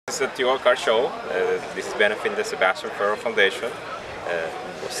It's a Tioga car show. This is benefiting the Sebastian Ferro Foundation.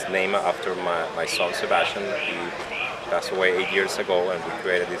 It was named after my son Sebastian. He passed away 8 years ago, and we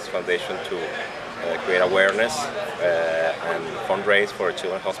created this foundation to create awareness and fundraise for a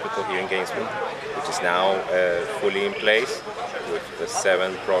children's hospital here in Gainesville, which is now fully in place with the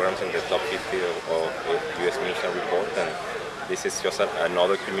 7 programs in the top 50 of U.S. News and Report. And this is just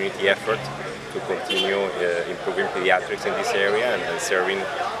another community effort to continue improving pediatrics in this area and serving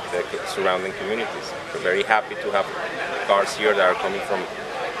the surrounding communities. We're very happy to have cars here that are coming from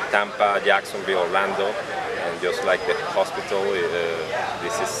Tampa, Jacksonville, Orlando, and just like the hospital,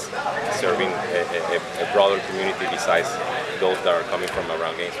 this is serving a broader community besides those that are coming from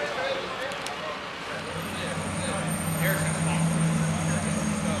around Gainesville.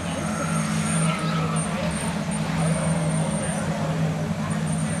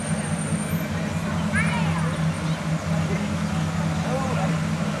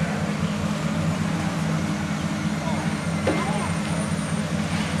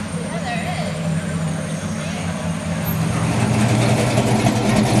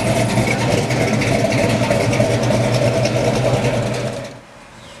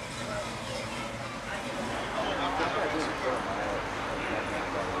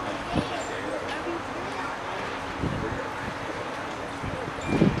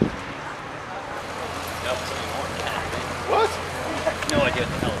 What? No idea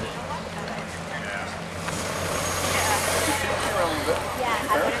what the hell it is. Yeah,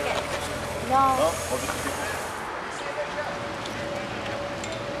 I'm gonna get. No. Well, I'll just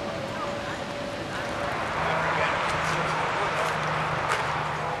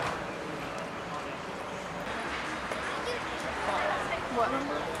What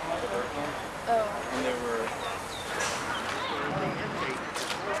number? Oh. when they were